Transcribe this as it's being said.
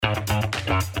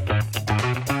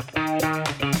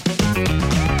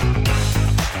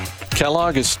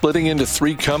Kellogg is splitting into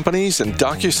 3 companies, and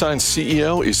DocuSign's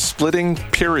CEO is splitting,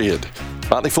 period.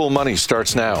 Motley Fool Money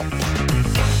starts now.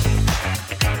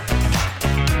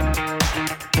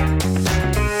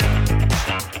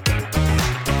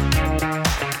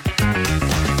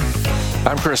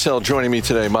 I'm Chris Hill. Joining me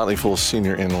today, Motley Fool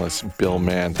senior analyst Bill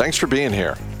Mann. Thanks for being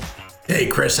here. Hey,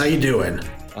 Chris, how you doing?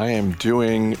 I am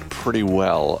doing pretty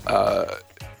well.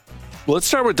 Let's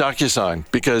start with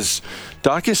DocuSign, because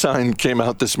DocuSign came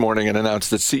out this morning and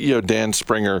announced that CEO Dan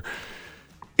Springer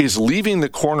is leaving the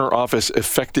corner office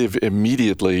effective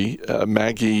immediately.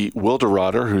 Maggie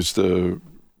Wilderotter, who's the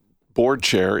board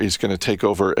chair, is going to take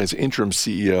over as interim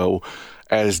CEO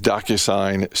as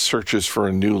DocuSign searches for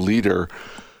a new leader.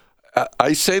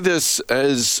 I say this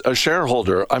as a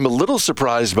shareholder. I'm a little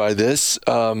surprised by this.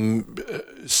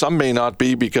 Some may not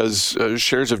be, because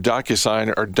shares of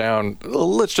DocuSign are down,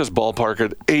 let's just ballpark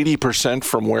it, 80%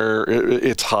 from where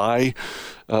its high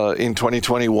in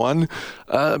 2021.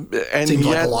 And seems yet,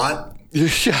 like a lot.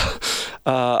 Yeah,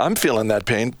 I'm feeling that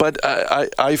pain. But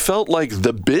I felt like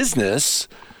the business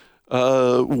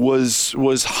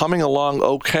was humming along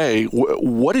okay.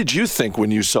 What did you think when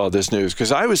you saw this news?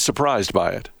 Because I was surprised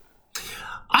by it.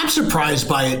 I'm surprised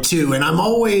by it too, and I'm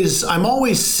always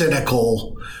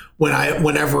cynical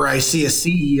whenever I see a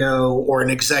CEO or an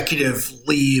executive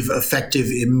leave effective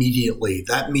immediately.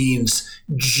 That means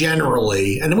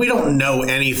generally, and we don't know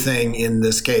anything in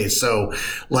this case, so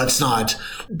let's not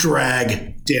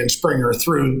drag Dan Springer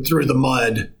through the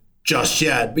mud just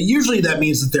yet. But usually that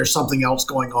means that there's something else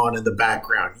going on in the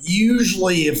background.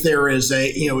 Usually if there is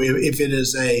if it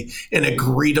is an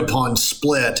agreed upon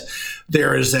split,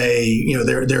 there is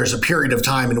there's a period of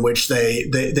time in which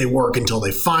they work until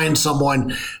they find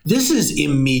someone. This is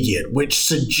immediate, which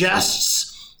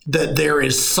suggests that there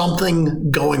is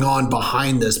something going on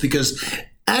behind this, because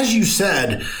as you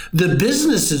said, the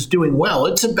business is doing well.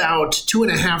 It's about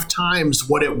 2.5 times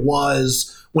what it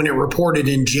was when it reported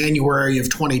in January of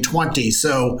 2020.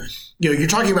 So, you're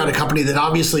talking about a company that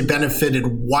obviously benefited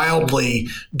wildly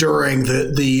during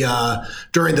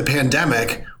the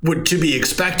pandemic, would to be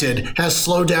expected, has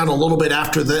slowed down a little bit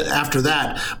after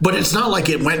that, but it's not like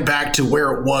it went back to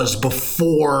where it was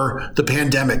before the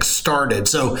pandemic started.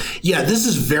 So, yeah, this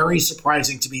is very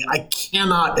surprising to me. I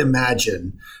cannot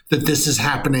imagine that this is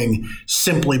happening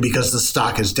simply because the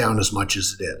stock is down as much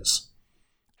as it is.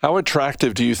 How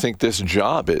attractive do you think this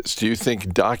job is? Do you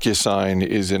think DocuSign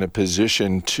is in a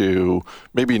position to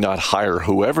maybe not hire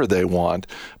whoever they want,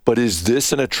 but is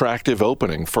this an attractive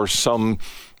opening for some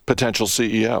potential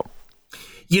CEO?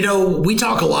 We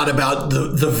talk a lot about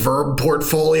the verb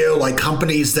portfolio, like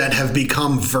companies that have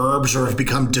become verbs or have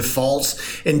become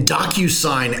defaults. And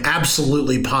DocuSign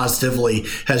absolutely positively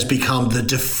has become the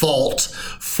default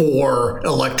for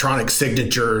electronic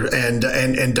signature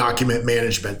and document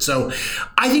management. So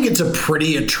I think it's a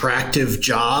pretty attractive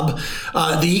job.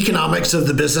 The economics of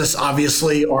the business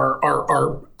obviously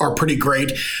are pretty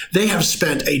great. They have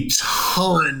spent a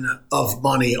ton of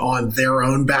money on their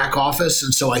own back office.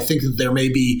 And so I think that there may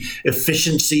be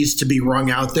efficiencies to be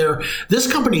wrung out there.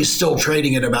 This company is still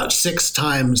trading at about 6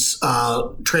 times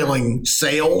trailing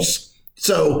sales.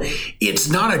 So it's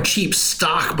not a cheap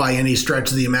stock by any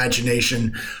stretch of the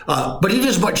imagination, but it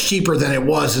is much cheaper than it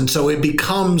was. And so it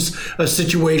becomes a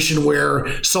situation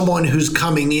where someone who's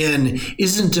coming in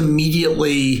isn't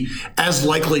immediately as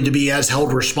likely to be as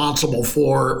held responsible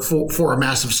for a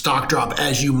massive stock drop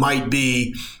as you might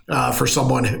be for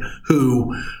someone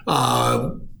who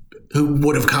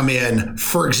would have come in,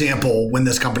 for example, when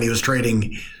this company was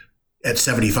trading at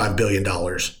 $75 billion.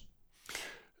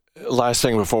 Last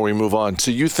thing before we move on.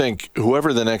 So you think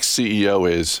whoever the next CEO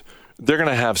is, they're going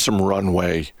to have some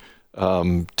runway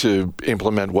to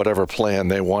implement whatever plan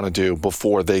they want to do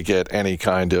before they get any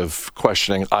kind of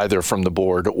questioning either from the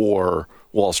board or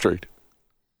Wall Street?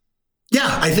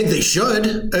 Yeah, I think they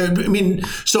should.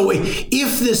 So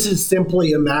if this is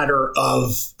simply a matter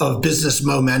of business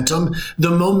momentum,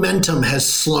 the momentum has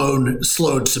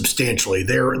slowed substantially.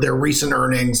 Their recent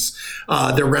earnings,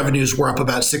 their revenues were up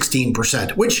about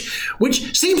 16%,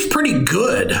 which seems pretty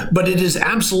good, but it is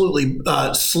absolutely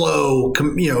slow.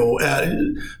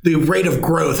 The rate of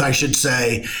growth, I should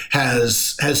say,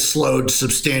 has slowed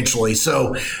substantially.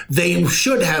 So they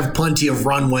should have plenty of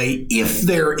runway if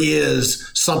there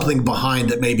is something behind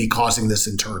that may be causing this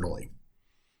internally.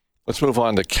 Let's move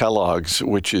on to Kellogg's,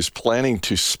 which is planning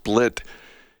to split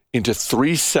into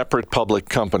 3 separate public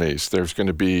companies. There's going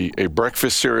to be a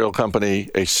breakfast cereal company,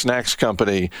 a snacks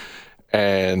company,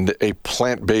 and a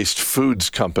plant-based foods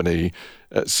company.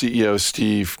 CEO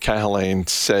Steve Cahillane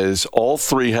says all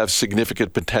three have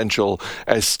significant potential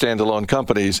as standalone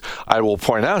companies. I will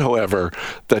point out, however,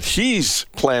 that he's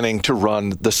planning to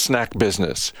run the snack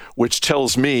business, which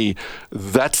tells me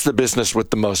that's the business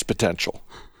with the most potential.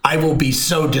 I will be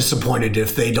so disappointed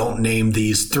if they don't name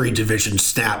these three divisions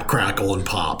Snap, Crackle, and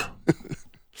Pop.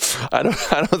 I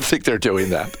don't think they're doing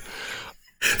that.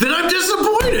 Then I'm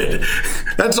disappointed.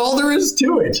 That's all there is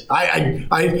to it. I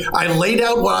laid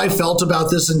out what I felt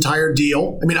about this entire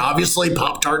deal. I mean, obviously,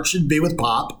 Pop-Tart should be with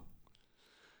Pop.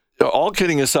 All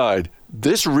kidding aside,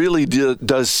 this really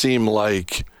does seem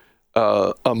like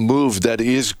a move that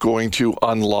is going to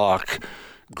unlock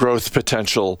growth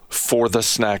potential for the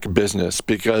snack business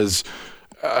because,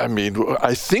 I mean,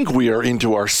 I think we are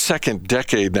into our second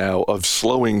decade now of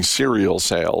slowing cereal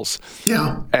sales.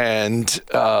 Yeah. And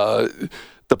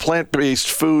the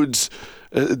plant-based foods,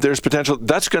 there's potential.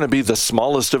 That's going to be the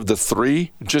smallest of the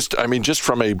three. Just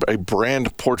from a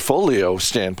brand portfolio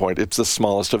standpoint, it's the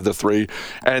smallest of the three.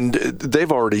 And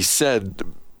they've already said,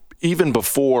 even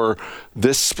before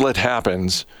this split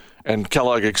happens, and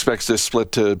Kellogg expects this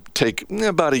split to take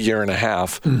about a year and a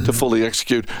half to fully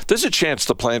execute, there's a chance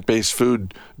the plant-based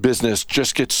food business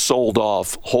just gets sold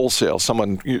off wholesale.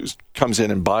 Someone comes in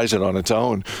and buys it on its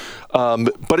own.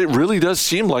 But it really does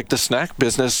seem like the snack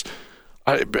business.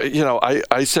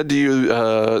 I said to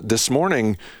you this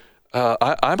morning,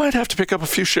 I might have to pick up a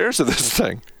few shares of this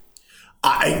thing.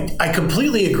 I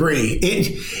completely agree.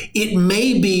 It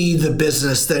may be the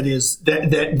business that is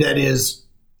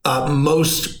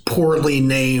most poorly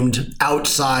named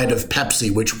outside of Pepsi,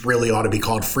 which really ought to be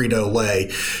called Frito-Lay.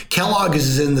 Kellogg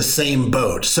is in the same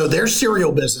boat. So their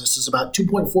cereal business is about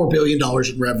 $2.4 billion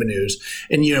in revenues.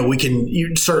 And,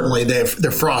 certainly they have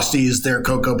their Frosties, their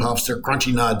Cocoa Puffs, their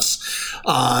Crunchy Nuts.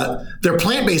 Their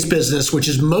plant-based business, which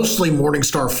is mostly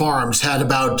Morningstar Farms, had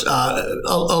about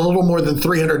a little more than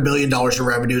 $300 million in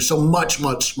revenue, so much,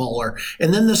 much smaller.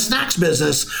 And then the snacks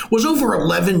business was over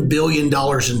 $11 billion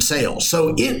in sales.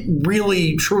 So it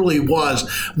really, truly was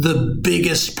the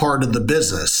biggest part of the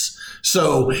business.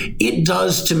 So it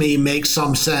does, to me, make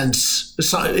some sense.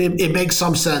 It makes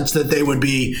some sense that they would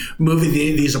be moving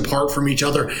these apart from each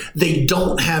other. They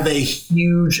don't have a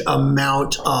huge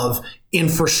amount of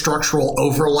infrastructural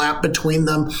overlap between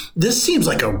them. This seems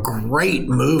like a great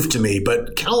move to me,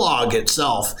 but Kellogg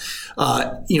itself,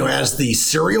 as the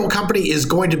cereal company, is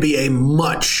going to be a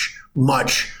much,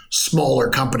 much smaller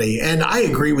company. And I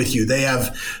agree with you.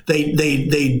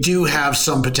 They do have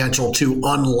some potential to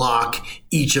unlock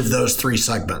each of those three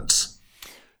segments.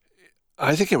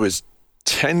 I think it was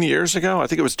 10 years ago. I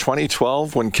think it was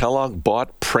 2012 when Kellogg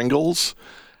bought Pringles.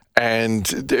 And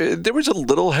there was a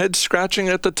little head scratching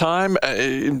at the time.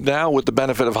 Now, with the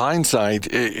benefit of hindsight,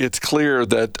 it's clear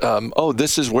that,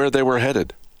 this is where they were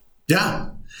headed.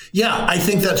 Yeah, I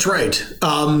think that's right.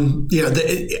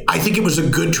 I think it was a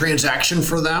good transaction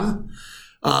for them.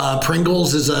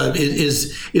 Pringles is a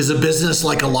business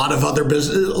like a lot of other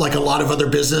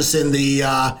business in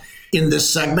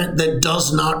this segment that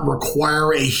does not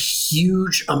require a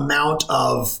huge amount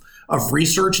of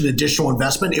research and additional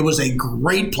investment. It was a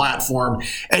great platform,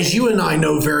 as you and I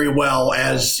know very well,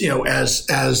 as Pringles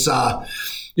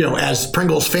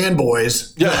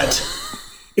fanboys. Yeah. That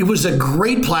it was a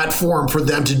great platform for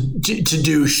them to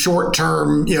do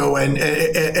short-term,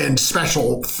 and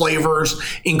special flavors,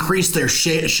 increase their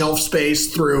shelf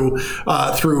space through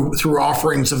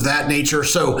offerings of that nature.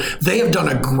 So they have done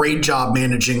a great job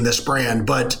managing this brand,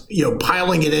 but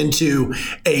piling it into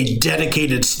a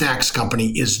dedicated snacks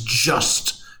company is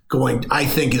going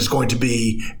to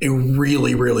be a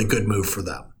really, really good move for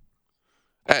them.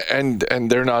 And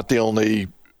they're not the only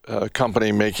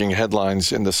company making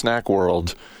headlines in the snack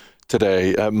world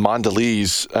today.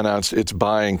 Mondelez announced it's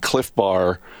buying Cliff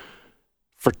Bar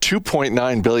for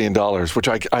 $2.9 billion, which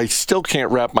I still can't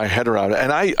wrap my head around.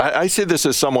 And I say this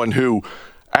as someone who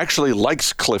actually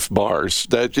likes Cliff Bars.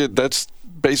 That's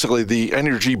basically the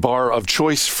energy bar of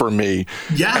choice for me.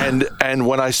 Yeah. And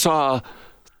when I saw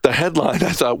the headline,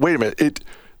 I thought, wait a minute,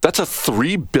 that's a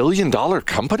 $3 billion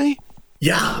company?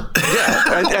 Yeah.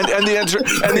 And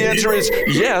the answer is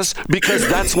yes, because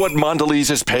that's what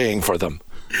Mondelez is paying for them.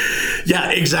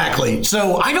 Yeah, exactly.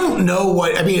 So I don't know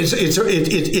what I mean.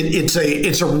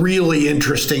 It's a really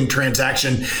interesting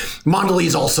transaction.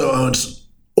 Mondelez also owns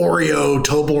Oreo,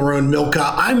 Toblerone,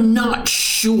 Milka. I'm not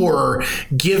sure,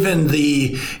 given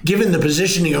the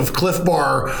positioning of Cliff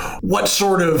Bar, what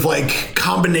sort of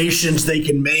combinations they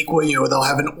can make. Well, they'll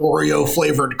have an Oreo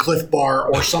flavored Cliff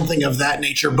Bar or something of that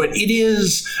nature. But it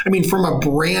is, from a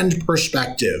brand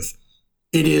perspective,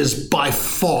 it is by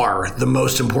far the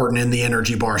most important in the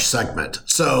energy bar segment.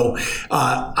 So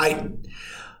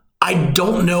I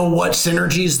don't know what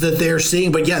synergies that they're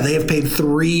seeing, but yeah, they have paid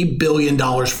 $3 billion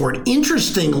for it.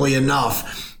 Interestingly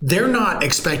enough, they're not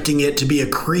expecting it to be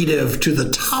accretive to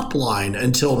the top line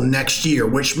until next year,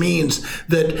 which means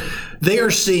that they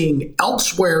are seeing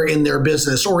elsewhere in their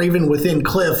business or even within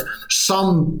Cliff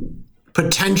some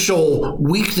potential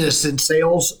weakness in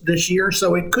sales this year.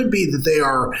 So it could be that they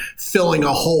are filling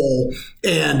a hole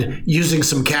and using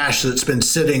some cash that's been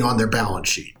sitting on their balance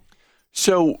sheet.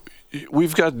 So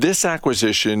we've got this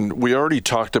acquisition. We already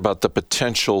talked about the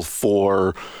potential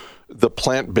for the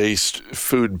plant-based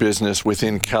food business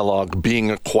within Kellogg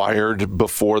being acquired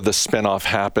before the spinoff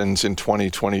happens in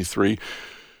 2023.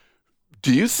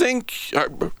 Do you think,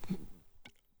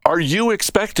 are you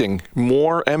expecting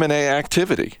more M&A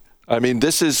activity? I mean,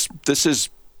 this is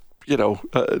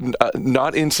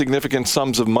not insignificant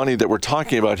sums of money that we're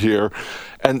talking about here,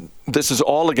 and this is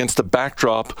all against the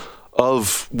backdrop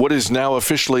of what is now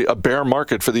officially a bear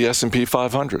market for the S&P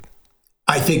 500.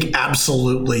 I think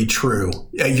absolutely true.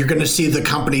 You're going to see the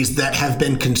companies that have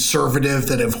been conservative,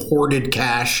 that have hoarded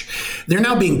cash. They're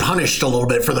now being punished a little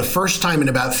bit. For the first time in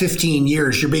about 15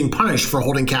 years, you're being punished for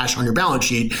holding cash on your balance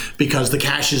sheet because the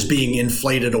cash is being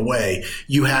inflated away.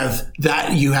 You have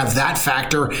that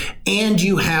factor, and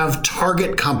you have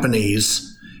target companies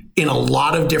in a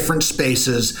lot of different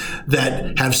spaces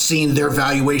that have seen their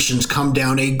valuations come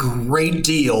down a great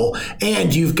deal,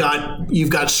 and you've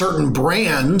got certain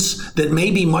brands that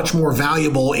may be much more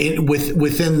valuable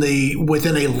within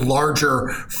a larger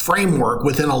framework,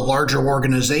 within a larger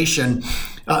organization.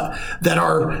 That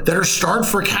are starved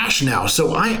for cash now.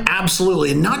 So I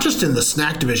absolutely, and not just in the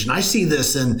snack division, I see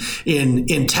this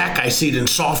in tech, I see it in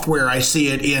software, I see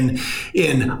it in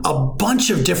a bunch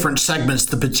of different segments,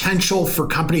 the potential for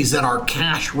companies that are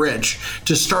cash rich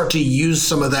to start to use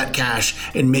some of that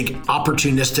cash and make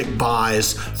opportunistic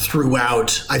buys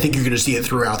throughout. I think you're going to see it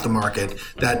throughout the market.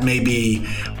 That may be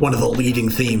one of the leading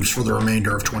themes for the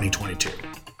remainder of 2022.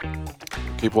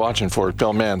 Keep watching for it.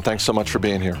 Bill Mann, thanks so much for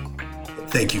being here.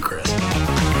 Thank you, Chris.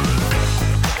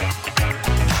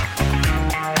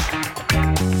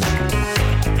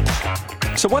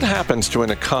 So what happens to an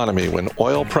economy when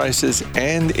oil prices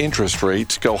and interest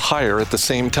rates go higher at the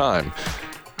same time?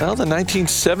 Well, the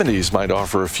 1970s might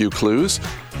offer a few clues.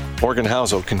 Morgan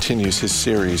Housel continues his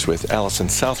series with Allison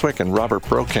Southwick and Robert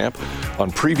Brokamp on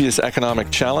previous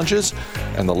economic challenges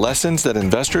and the lessons that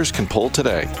investors can pull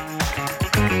today.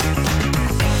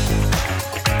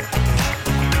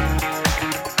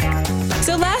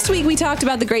 Last week we talked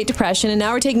about the Great Depression, and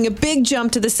now we're taking a big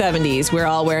jump to the 70s. We're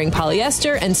all wearing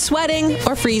polyester and sweating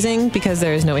or freezing because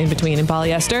there is no in-between in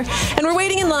polyester, and we're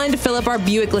waiting in line to fill up our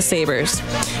Buick LeSabres.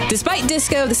 Despite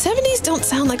disco, the 70s don't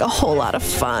sound like a whole lot of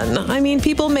fun. I mean,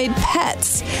 people made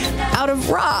pets out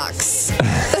of rocks.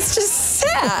 That's just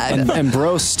sad. And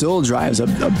Bro still drives a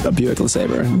Buick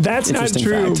LeSabre. That's not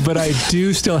true, but I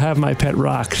do still have my pet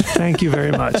rock. Thank you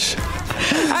very much.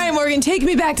 All right, Morgan, take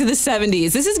me back to the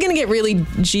 70s. This is going to get really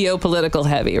geopolitical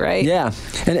heavy, right? Yeah.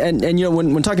 And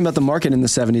when talking about the market in the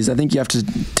 70s, I think you have to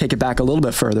take it back a little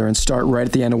bit further and start right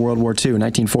at the end of World War II,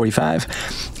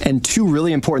 1945. And two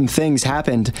really important things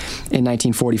happened in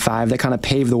 1945 that kind of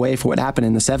paved the way for what happened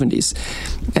in the 70s.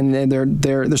 And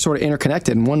they're sort of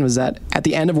interconnected. And one was that at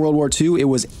the end of World War II, it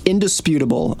was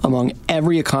indisputable among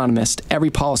every economist,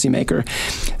 every policymaker,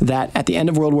 that at the end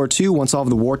of World War II, once all of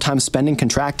the wartime spending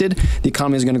contracted, the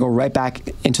economy is going to go right back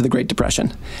into the Great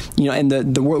Depression. And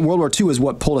the World War II is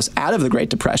what pulled us out of the Great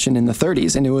Depression in the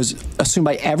 30s, and it was assumed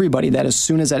by everybody that as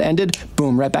soon as that ended,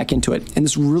 boom, right back into it. And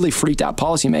this really freaked out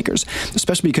policymakers,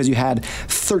 especially because you had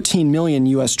 13 million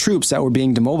U.S. troops that were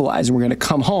being demobilized and were going to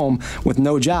come home with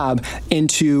no job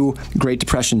into Great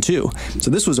Depression II. So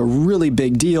this was a really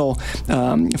big deal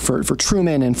for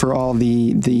Truman and for all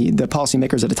the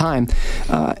policymakers at the time.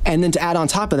 And then to add on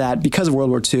top of that, because of World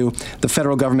War II, the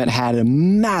federal government had a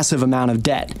massive amount of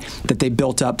debt that they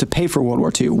built up to pay for World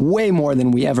War II, way more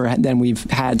than we've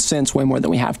had since, way more than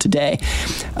we have today.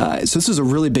 So this is a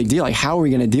really big deal. Like, how are we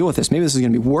going to deal with this? Maybe this is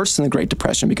going to be worse than the Great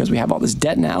Depression because we have all this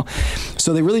debt now.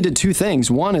 So they really did two things.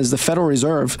 One is the Federal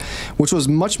Reserve, which was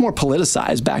much more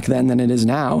politicized back then than it is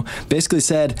now, basically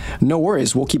said, no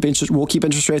worries, we'll keep interest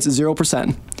rates at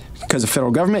 0%. Because the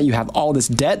federal government, you have all this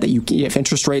debt that if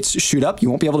interest rates shoot up, you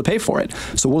won't be able to pay for it.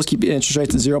 So we'll just keep interest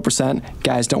rates at 0%.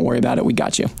 Guys, don't worry about it. We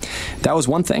got you. That was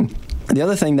one thing. The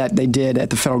other thing that they did at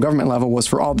the federal government level was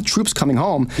for all the troops coming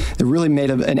home, they really made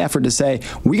an effort to say,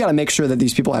 we got to make sure that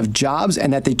these people have jobs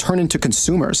and that they turn into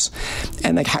consumers.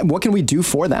 And like, what can we do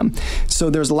for them? So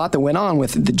there's a lot that went on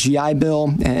with the GI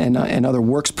Bill and other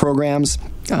works programs.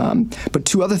 But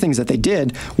two other things that they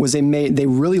did was they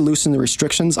really loosened the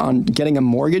restrictions on getting a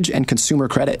mortgage and consumer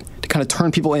credit to kind of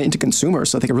turn people into consumers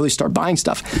so they could really start buying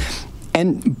stuff.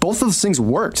 And both of those things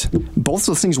worked. Both of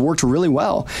those things worked really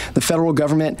well. The federal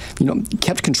government,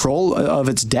 kept control of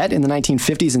its debt in the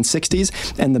 1950s and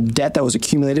 60s, and the debt that was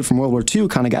accumulated from World War II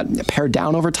kind of got pared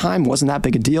down over time. Wasn't that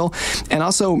big a deal. And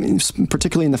also,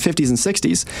 particularly in the 50s and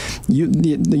 60s,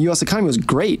 the U.S. economy was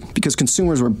great because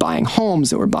consumers were buying homes,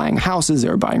 they were buying houses, they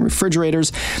were buying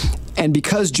refrigerators. And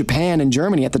because Japan and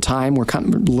Germany at the time were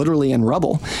kind of literally in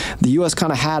rubble, the U.S.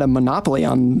 kind of had a monopoly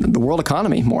on the world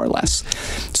economy, more or less.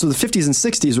 So the 50s and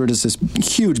 60s were just this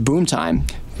huge boom time,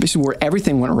 basically where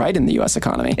everything went right in the U.S.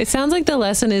 economy. It sounds like the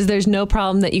lesson is there's no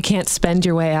problem that you can't spend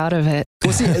your way out of it.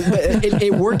 Well, see,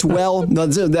 it worked well.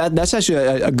 That's actually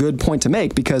a good point to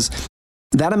make, because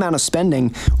that amount of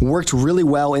spending worked really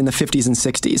well in the 50s and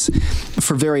 60s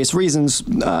for various reasons.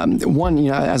 One,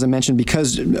 as I mentioned,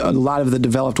 because a lot of the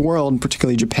developed world,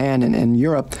 particularly Japan and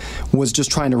Europe, was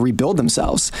just trying to rebuild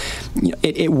themselves.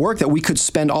 It worked that we could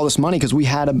spend all this money because we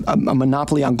had a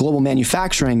monopoly on global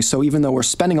manufacturing. So even though we're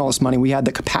spending all this money, we had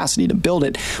the capacity to build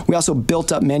it. We also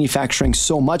built up manufacturing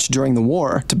so much during the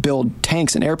war to build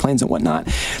tanks and airplanes and whatnot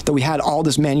that we had all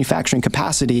this manufacturing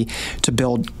capacity to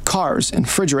build cars and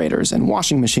refrigerators and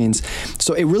washing machines.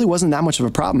 So it really wasn't that much of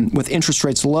a problem. With interest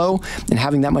rates low and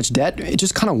having that much debt, it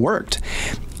just kind of worked.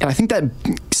 And I think that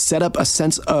set up a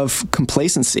sense of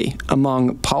complacency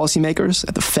among policymakers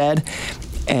at the Fed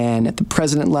and at the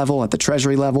president level, at the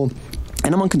Treasury level,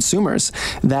 and among consumers,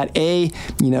 that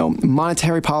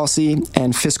monetary policy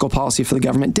and fiscal policy for the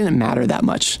government didn't matter that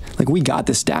much. Like, we got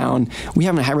this down. We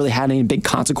haven't really had any big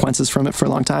consequences from it for a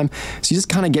long time. So you just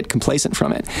kind of get complacent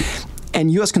from it. And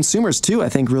U.S. consumers, too, I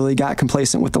think, really got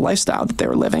complacent with the lifestyle that they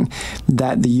were living,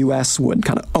 that the U.S. would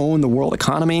kind of own the world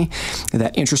economy,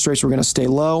 that interest rates were going to stay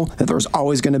low, that there was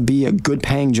always going to be a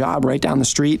good-paying job right down the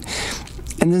street.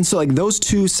 And then so those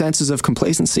two senses of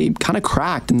complacency kind of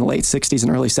cracked in the late 60s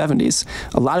and early 70s.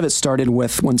 A lot of it started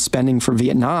with when spending for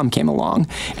Vietnam came along,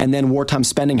 and then wartime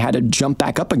spending had to jump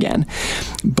back up again.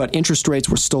 But interest rates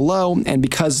were still low, and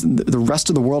because the rest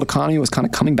of the world economy was kind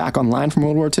of coming back online from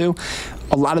World War II,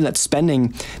 a lot of that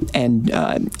spending and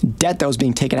debt that was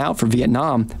being taken out for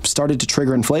Vietnam started to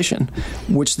trigger inflation,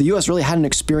 which the U.S. really hadn't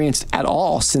experienced at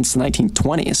all since the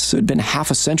 1920s. So it'd been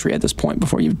half a century at this point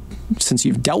since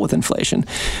you've dealt with inflation,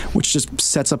 which just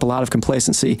sets up a lot of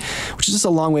complacency, which is just a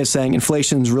long way of saying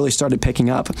inflation's really started picking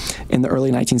up in the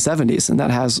early 1970s, and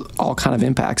that has all kind of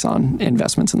impacts on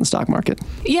investments in the stock market.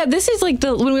 Yeah, this is like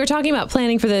when we were talking about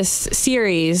planning for this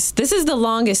series, this is the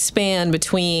longest span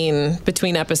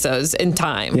between episodes in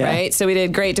time, right? So we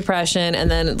did Great Depression,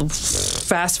 and then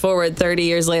fast forward 30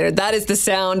 years later. That is the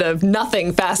sound of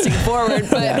nothing fasting forward,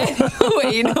 but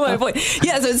anyway, you know my point.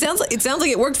 Yeah, so it sounds like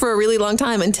it worked for a really long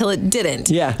time until it didn't.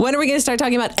 Yeah. When are we going to start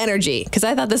talking about energy? Because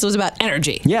I thought this was about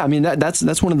energy. Yeah, I mean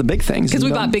that's one of the big things. Because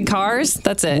we bought big cars.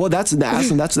 That's it. Well, that's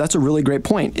a really great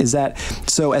point. Is that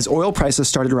so? As oil prices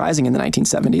started rising in the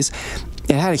 1970s,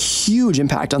 it had a huge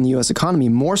impact on the U.S. economy,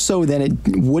 more so than it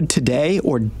would today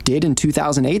or did in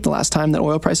 2008, the last time that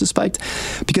oil prices spiked,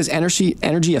 because energy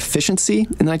efficiency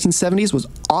in the 1970s was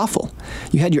awful.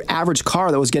 You had your average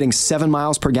car that was getting 7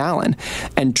 miles per gallon,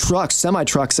 and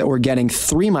semi-trucks that were getting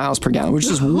 3 miles per gallon, which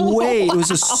is it was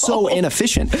just so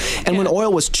inefficient. And when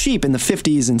oil was cheap in the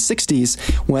 50s and 60s,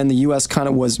 when the U.S. kind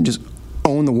of was just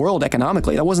own the world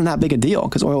economically, that wasn't that big a deal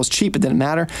because oil was cheap. It didn't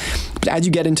matter. But as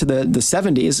you get into the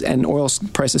 70s and oil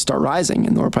prices start rising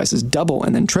and the oil prices double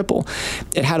and then triple,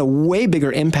 it had a way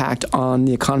bigger impact on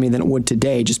the economy than it would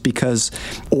today, just because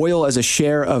oil as a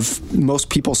share of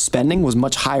most people's spending was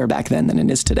much higher back then than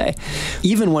it is today.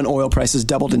 Even when oil prices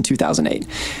doubled in 2008,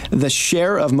 the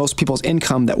share of most people's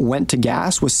income that went to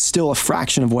gas was still a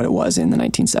fraction of what it was in the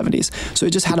 1970s. So it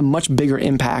just had a much bigger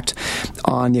impact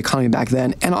on the economy back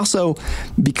then. And also,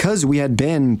 because we had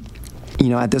been,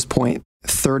 at this point,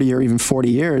 30 or even 40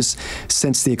 years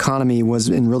since the economy was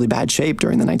in really bad shape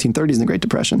during the 1930s and the Great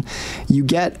Depression, you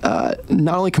get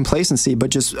not only complacency, but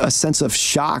just a sense of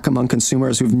shock among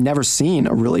consumers who've never seen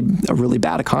a really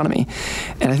bad economy.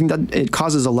 And I think that it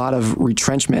causes a lot of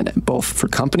retrenchment, both for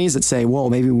companies that say, well,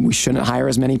 maybe we shouldn't hire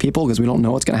as many people because we don't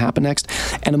know what's going to happen next,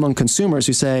 and among consumers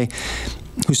who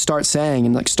start saying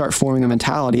and start forming a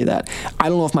mentality that I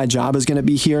don't know if my job is going to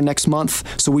be here next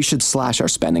month, so we should slash our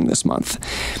spending this month.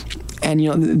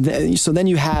 And so then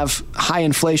you have high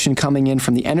inflation coming in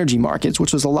from the energy markets,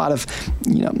 which was a lot of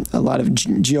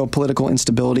geopolitical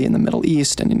instability in the Middle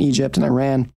East and in Egypt and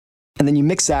Iran. And then you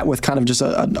mix that with kind of just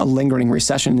a lingering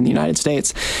recession in the United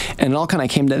States, and it all kind of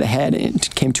came to a head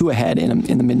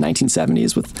in the mid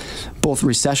 1970s with both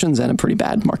recessions and a pretty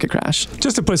bad market crash.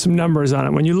 Just to put some numbers on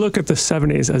it, when you look at the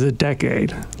 70s as a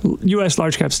decade, U.S.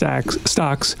 large cap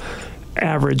stocks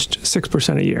averaged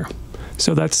 6% a year.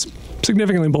 So that's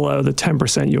significantly below the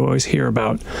 10% you always hear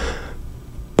about.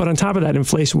 But on top of that,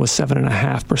 inflation was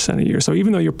 7.5% a year. So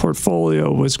even though your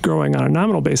portfolio was growing on a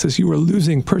nominal basis, you were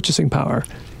losing purchasing power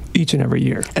each and every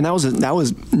year. And that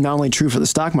was not only true for the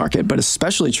stock market, but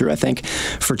especially true, I think,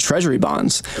 for treasury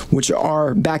bonds, which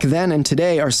are back then and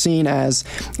today are seen as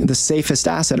the safest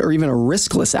asset or even a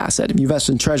riskless asset. If you invest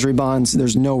in treasury bonds,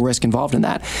 there's no risk involved in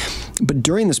that. But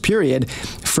during this period,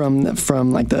 from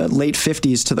like the late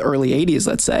 50s to the early 80s,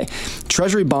 let's say,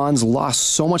 treasury bonds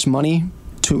lost so much money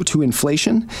to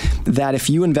inflation that if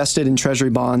you invested in treasury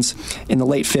bonds in the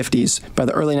late 50s, by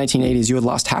the early 1980s, you had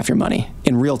lost half your money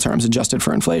in real terms adjusted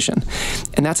for inflation.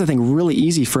 And that's, I think, really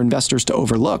easy for investors to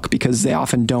overlook because they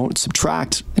often don't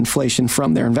subtract inflation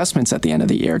from their investments at the end of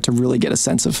the year to really get a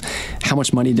sense of how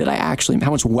much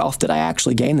wealth did I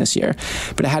actually gain this year.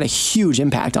 But it had a huge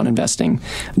impact on investing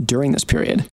during this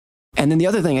period. And then the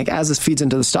other thing, like, as this feeds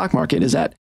into the stock market, is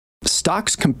that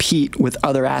stocks compete with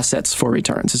other assets for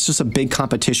returns. It's just a big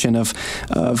competition of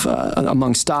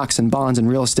among stocks and bonds and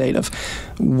real estate of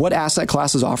what asset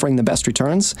class is offering the best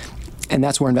returns, and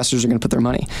that's where investors are going to put their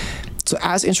money. So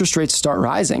as interest rates start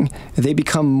rising, they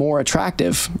become more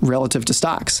attractive relative to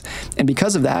stocks. And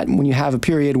because of that, when you have a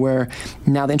period where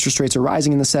now the interest rates are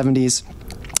rising in the 70s,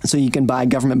 so you can buy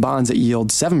government bonds that yield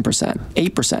 7%,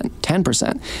 8%,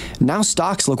 10%. Now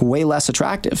stocks look way less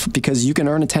attractive because you can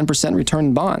earn a 10% return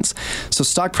in bonds. So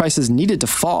stock prices needed to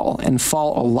fall and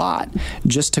fall a lot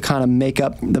just to kind of make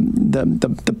up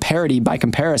the parity by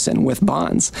comparison with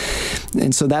bonds.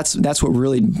 And so that's what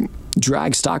really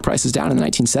dragged stock prices down in the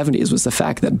 1970s was the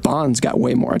fact that bonds got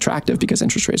way more attractive because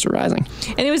interest rates were rising.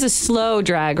 And it was a slow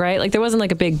drag, right? Like there wasn't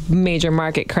like a big major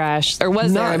market crash, or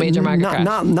was there a major market crash?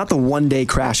 Not the one-day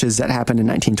crashes that happened in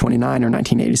 1929 or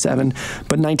 1987,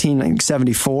 but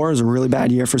 1974 was a really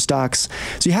bad year for stocks.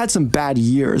 So you had some bad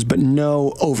years, but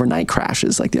no overnight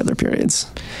crashes like the other periods.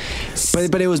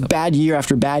 But it was bad year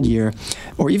after bad year,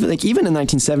 or even in the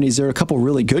 1970s, there were a couple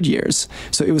really good years.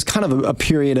 So it was kind of a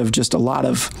period of just a lot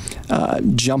of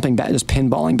jumping back, just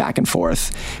pinballing back and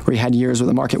forth, where you had years where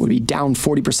the market would be down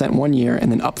 40% one year and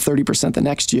then up 30% the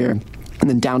next year, and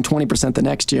then down 20% the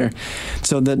next year.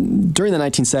 So during the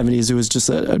 1970s, it was just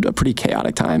a pretty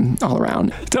chaotic time all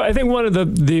around. So I think one of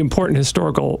the important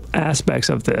historical aspects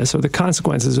of this, or the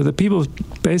consequences, are that people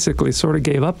basically sort of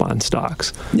gave up on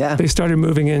stocks. Yeah. They started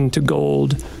moving into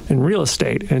gold and real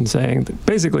estate and saying that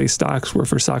basically stocks were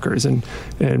for suckers. And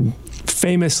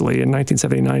famously, in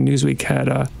 1979, Newsweek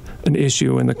had an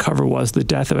issue, and the cover was "The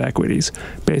Death of Equities,"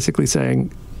 basically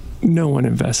saying no one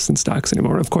invests in stocks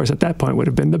anymore. Of course, at that point would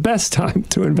have been the best time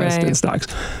to invest in stocks,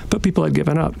 but people had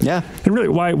given up. Yeah. And really,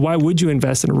 why would you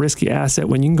invest in a risky asset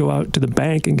when you can go out to the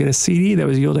bank and get a CD that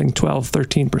was yielding 12,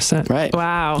 13%? Right.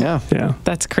 Wow. Yeah.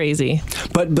 That's crazy.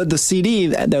 But the CD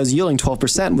that was yielding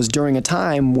 12% was during a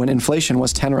time when inflation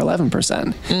was 10 or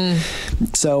 11%.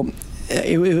 So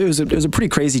it was a pretty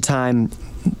crazy time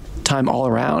all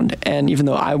around. And even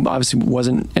though I obviously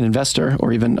wasn't an investor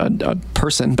or even a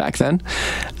person back then,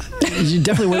 you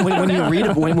definitely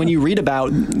when you read about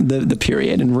the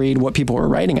period and read what people were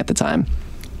writing at the time,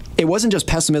 it wasn't just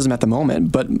pessimism at the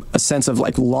moment, but a sense of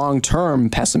like long-term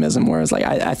pessimism. Whereas like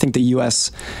I think the U.S.,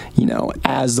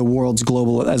 as the world's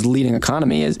as leading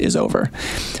economy is over.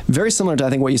 Very similar to I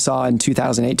think what you saw in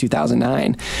 2008,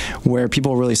 2009, where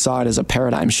people really saw it as a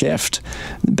paradigm shift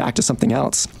back to something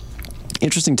else.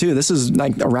 Interesting too, this is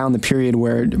like around the period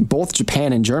where both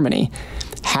Japan and Germany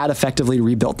had effectively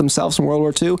rebuilt themselves from World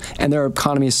War II, and their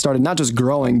economies started not just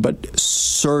growing, but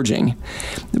surging.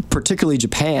 Particularly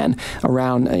Japan,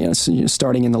 around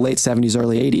starting in the late 70s,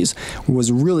 early 80s,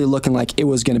 was really looking like it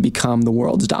was going to become the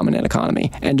world's dominant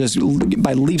economy. And just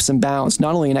by leaps and bounds,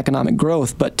 not only in economic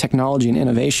growth, but technology and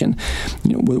innovation,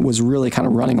 was really kind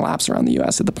of running laps around the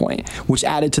U.S. at the point, which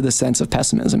added to the sense of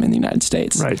pessimism in the United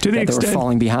States. Right, to the that extent they were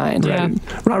falling behind. Right.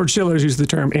 Yeah. Robert Schiller's used the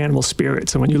term animal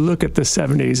spirits. And when you look at the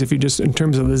 70s, if you just, in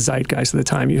terms of the zeitgeist of the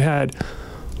time, you had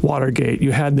Watergate,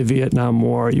 you had the Vietnam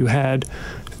War, you had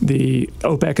the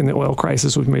OPEC and the oil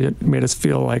crisis, which made us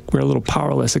feel like we're a little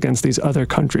powerless against these other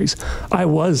countries. I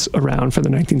was around for the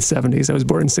 1970s. I was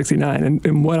born in '69,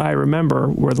 and what I remember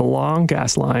were the long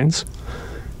gas lines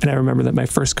And I remember that my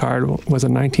first card was a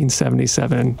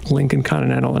 1977 Lincoln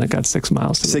Continental, and it got 6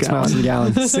 miles to the gallon. 6 miles to the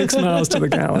gallon. 6 miles to the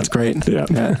gallon. That's great.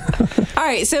 Yeah. All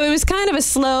right, so it was kind of a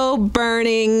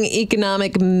slow-burning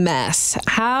economic mess.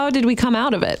 How did we come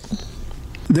out of it?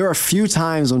 There are a few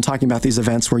times when talking about these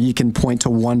events where you can point to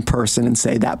one person and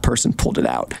say that person pulled it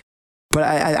out. But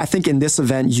I think in this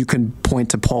event, you can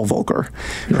point to Paul Volcker,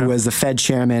 who was the Fed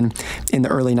chairman in the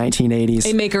early 1980s.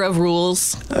 A maker of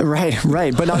rules. Right.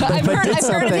 But I've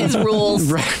heard of his rules.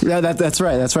 Right. Yeah, that's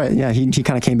right. Yeah, he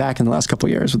kind of came back in the last couple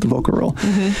of years with the Volcker rule.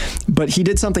 Mm-hmm. But he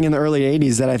did something in the early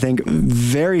 80s that I think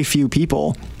very few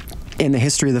people in the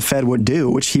history of the Fed would do,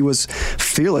 which he was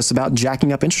fearless about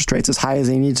jacking up interest rates as high as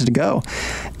they needed to go,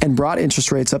 and brought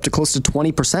interest rates up to close to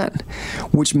 20%,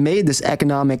 which made this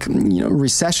economic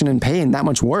recession and pain that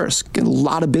much worse. A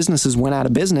lot of businesses went out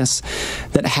of business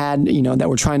that had that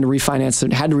were trying to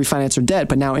had to refinance their debt,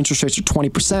 but now interest rates are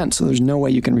 20%, so there's no way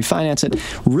you can refinance it.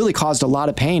 Really caused a lot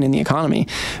of pain in the economy,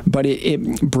 but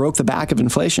it broke the back of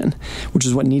inflation, which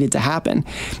is what needed to happen.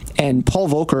 And Paul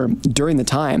Volcker, during the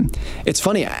time, it's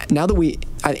funny now that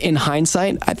in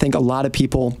hindsight, I think a lot of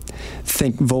people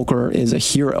think Volcker is a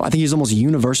hero. I think he's almost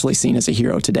universally seen as a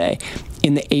hero today.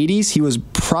 In the 80s, he was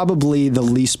probably the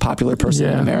least popular person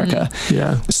in America. Mm-hmm.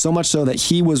 Yeah. So much so that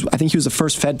I think he was the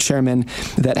first Fed chairman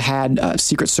that had a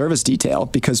Secret Service detail,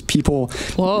 because people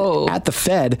at the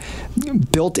Fed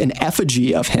built an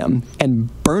effigy of him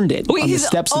and burned it on the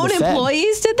steps of the Fed. His own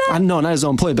employees did that? No, not his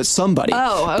own employee, but somebody.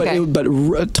 Oh, okay. But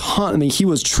a ton. I mean, he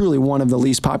was truly one of the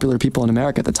least popular people in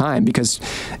America at the time, because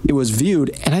it was viewed,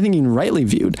 and I think even rightly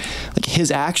viewed, like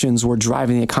his actions were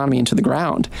driving the economy into the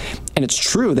ground. And it's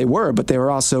true, they were, but they were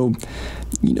also,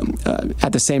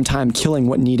 at the same time killing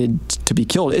what needed to be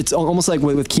killed. It's almost like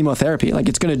with chemotherapy. Like,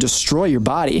 it's going to destroy your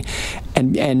body,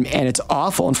 and it's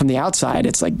awful. And from the outside,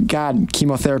 it's like, God,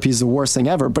 chemotherapy is the worst thing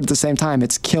ever. But at the same time,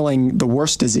 it's killing the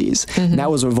worst disease. Mm-hmm. And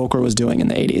that was what Volcker was doing in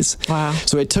the 80s. Wow.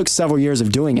 So it took several years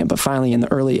of doing it, but finally in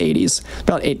the early 80s,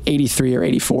 about 83 or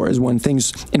 84, is when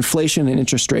inflation and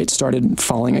interest rates started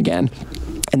falling again.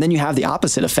 And then you have the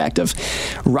opposite effect of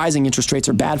rising interest rates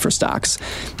are bad for stocks.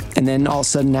 And then all of a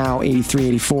sudden now, 83,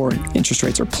 84, interest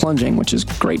rates are plunging, which is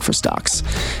great for stocks.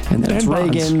 And then it's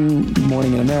Reagan,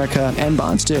 Morning in America, and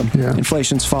bonds too. Yeah.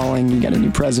 Inflation's falling. You got a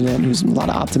new president who's a lot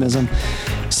of optimism.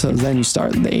 So then you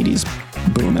start the 80s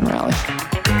boom and rally.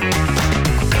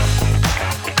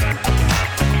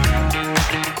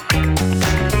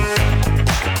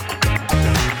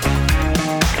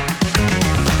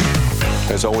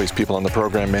 As always, people on the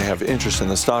program may have interest in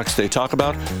the stocks they talk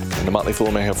about, and the Motley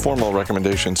Fool may have formal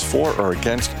recommendations for or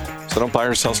against, so don't buy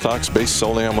or sell stocks based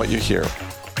solely on what you hear.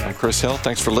 I'm Chris Hill.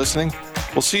 Thanks for listening.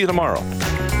 We'll see you tomorrow.